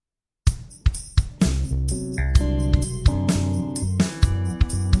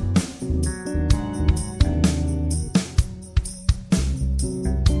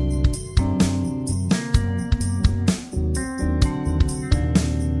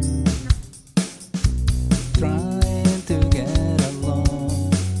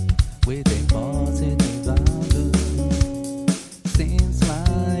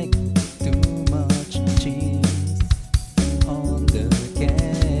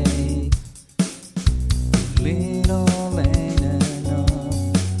little ain't enough,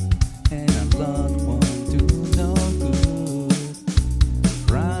 and a lot won't do no good.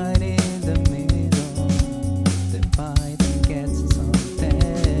 Right in the middle, the fight gets some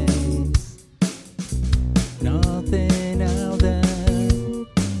taste. Nothing out there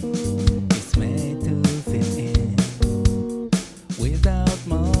is made to fit in. Without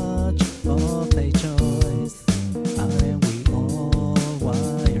much of a choice, aren't we all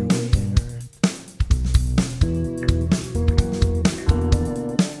wired weird?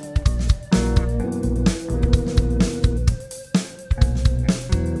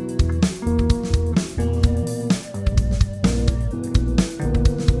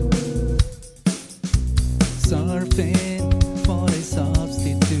 Surfing